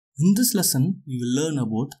In this lesson, we will learn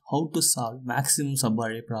about how to solve maximum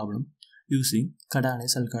subarray problem using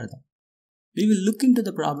Kadane's algorithm. We will look into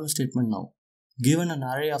the problem statement now. Given an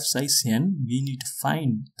array of size n, we need to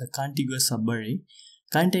find the contiguous subarray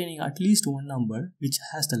containing at least one number which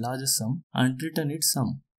has the largest sum and return its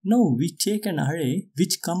sum. Now we take an array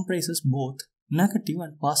which comprises both negative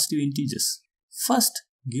and positive integers. First,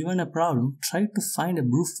 given a problem, try to find a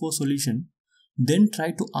brute force solution, then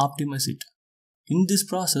try to optimize it. In this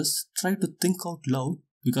process, try to think out loud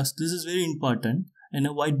because this is very important in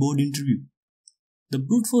a whiteboard interview. The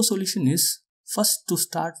brute force solution is first to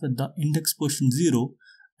start with the index position 0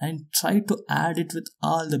 and try to add it with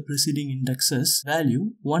all the preceding indexes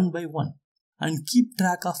value one by one and keep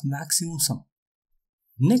track of maximum sum.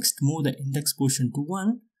 Next, move the index position to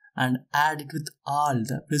 1 and add it with all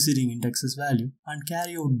the preceding indexes value and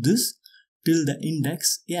carry out this till the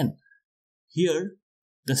index n. Here,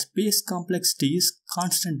 the space complexity is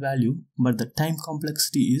constant value, but the time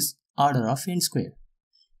complexity is order of n square.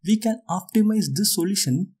 We can optimize this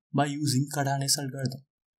solution by using Kadane's algorithm.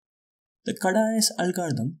 The Kadane's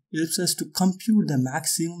algorithm helps us to compute the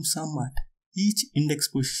maximum sum at each index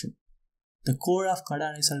position. The core of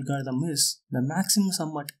Kadane's algorithm is the maximum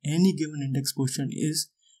sum at any given index position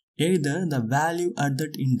is either the value at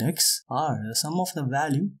that index or the sum of the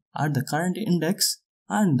value at the current index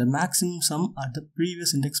and the maximum sum at the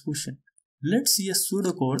previous index position. Let's see a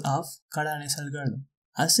pseudocode of Kadane's algorithm.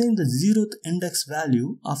 Assign the 0th index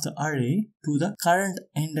value of the array to the current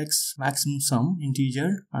index maximum sum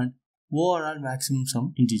integer and overall maximum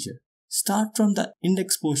sum integer. Start from the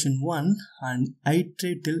index position 1 and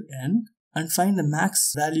iterate till n and find the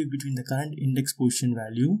max value between the current index position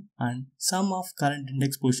value and sum of current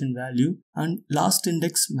index position value and last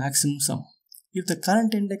index maximum sum. If the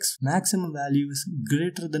current index maximum value is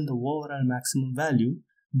greater than the overall maximum value,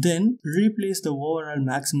 then replace the overall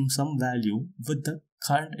maximum sum value with the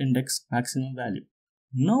current index maximum value.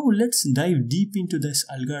 Now let's dive deep into this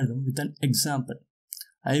algorithm with an example.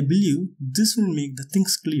 I believe this will make the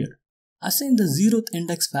things clear. Assign the 0th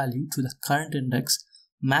index value to the current index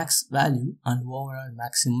max value and overall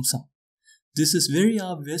maximum sum. This is very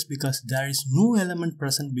obvious because there is no element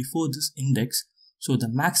present before this index. So the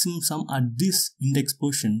maximum sum at this index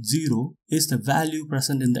position 0 is the value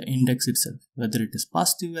present in the index itself. Whether it is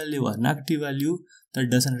positive value or negative value,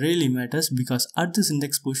 that doesn't really matter because at this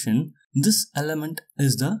index position, this element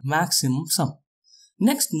is the maximum sum.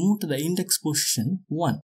 Next, move to the index position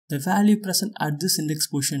 1. The value present at this index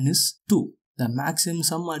position is 2. The maximum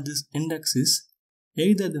sum at this index is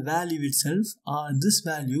either the value itself or this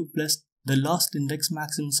value plus the last index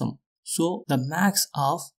maximum sum. So the max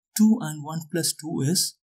of 2 and 1 plus 2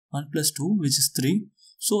 is 1 plus 2, which is 3.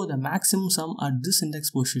 So the maximum sum at this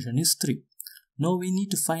index position is 3. Now we need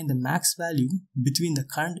to find the max value between the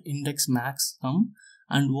current index max sum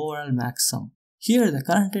and overall max sum. Here the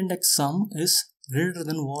current index sum is greater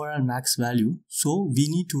than overall max value. So we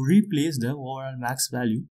need to replace the overall max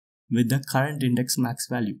value with the current index max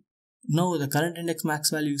value. Now the current index max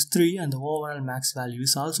value is 3 and the overall max value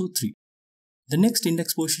is also 3. The next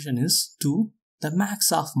index position is 2. The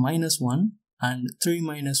max of -1 and 3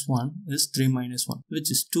 minus 1 is 3 minus 1, which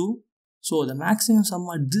is 2. So the maximum sum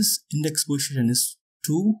at this index position is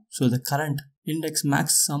 2. So the current index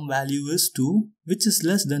max sum value is 2, which is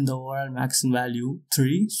less than the overall max value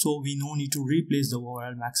 3. So we no need to replace the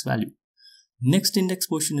overall max value. Next index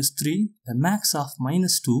position is 3. The max of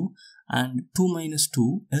 -2 and 2 minus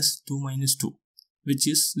 2 is 2 minus 2, which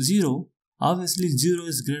is 0. Obviously 0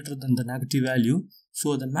 is greater than the negative value.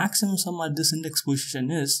 So the maximum sum at this index position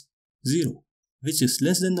is 0, which is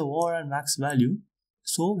less than the overall max value.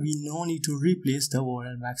 So we no need to replace the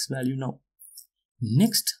overall max value now.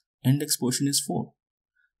 Next index position is 4.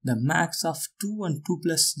 The max of 2 and 2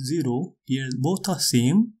 plus 0, here both are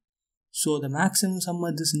same. So the maximum sum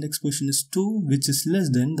at this index position is 2, which is less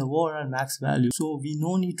than the overall max value. So we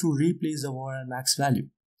no need to replace the overall max value.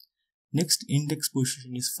 Next index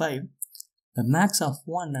position is 5. The max of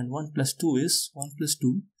 1 and 1 plus 2 is 1 plus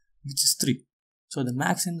 2, which is 3. So the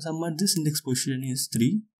maximum sum at this index position is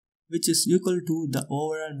 3, which is equal to the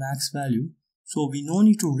overall max value. So we no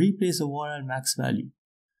need to replace the overall max value.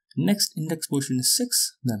 Next index position is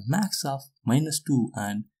 6. The max of -2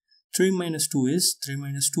 and 3 minus 2 is 3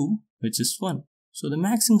 minus 2, which is 1. So the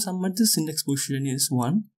maximum sum at this index position is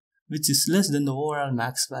 1, which is less than the overall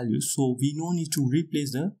max value. So we no need to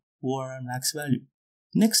replace the overall max value.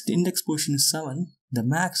 Next index position is 7. The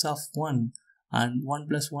max of 1 and 1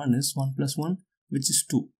 plus 1 is 1 plus 1, which is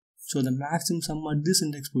 2. So the maximum sum at this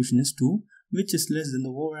index position is 2, which is less than the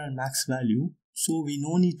overall max value. So we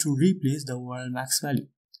no need to replace the overall max value.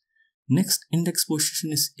 Next index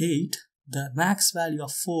position is 8. The max value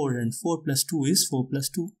of 4 and 4 plus 2 is 4 plus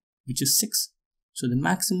 2, which is 6. So the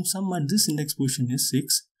maximum sum at this index position is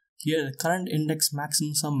 6. Here the current index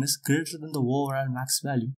maximum sum is greater than the overall max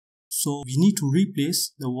value. So we need to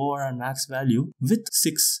replace the overall max value with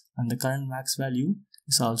 6, and the current max value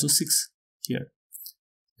is also 6 here.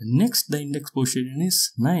 Next, the index position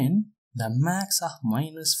is 9. The max of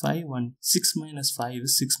minus 5 and 6 minus 5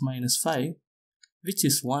 is 6 minus 5, which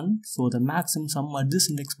is 1. So the maximum sum at this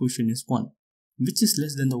index position is 1, which is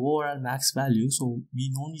less than the overall max value. So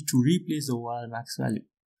we no need to replace the overall max value.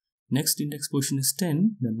 Next index position is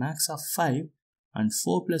 10. The max of 5 and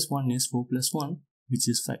 4 plus 1 is 4 plus 1, which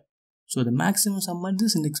is 5. So the maximum sum at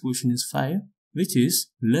this index position is 5, which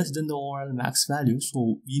is less than the overall max value.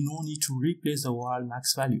 So we no need to replace the overall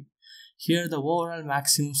max value. Here the overall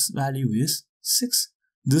maximum value is 6.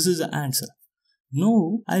 This is the answer.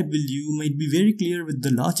 Now I believe you might be very clear with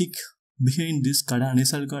the logic behind this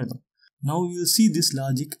Kadane's algorithm. Now we will see this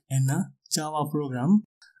logic in a Java program.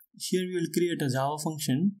 Here we will create a Java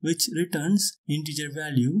function which returns integer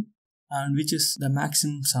value and which is the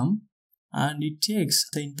maximum sum, and it takes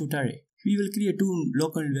the input array. We will create two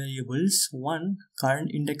local variables, one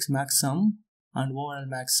current index max sum and overall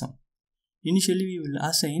max sum. Initially we will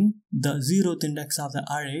assign the 0th index of the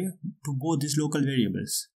array to both these local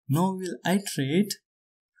variables. Now we will iterate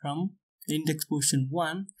from index position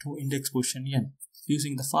 1 to index position n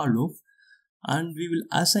using the for loop, and we will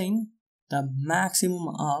assign the maximum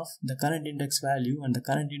of the current index value and the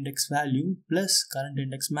current index value plus current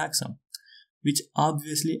index maximum, which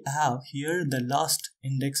obviously have here the last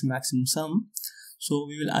index maximum sum. So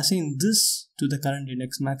we will assign this to the current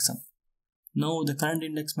index maximum. Now the current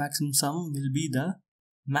index maximum sum will be the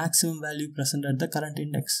maximum value present at the current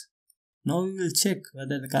index. Now we will check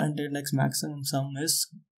whether the current index maximum sum is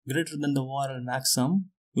greater than the overall max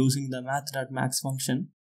sum using the math.max function,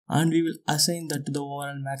 and we will assign that to the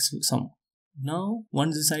overall max sum. Now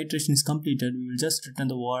once this iteration is completed, we will just return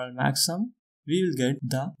the overall max sum. We will get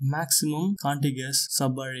the maximum contiguous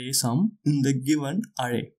subarray sum in the given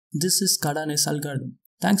array. This is Kadane's algorithm.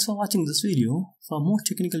 Thanks for watching this video. For more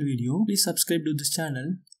technical video, please subscribe to this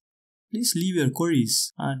channel. Please leave your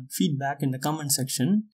queries and feedback in the comment section.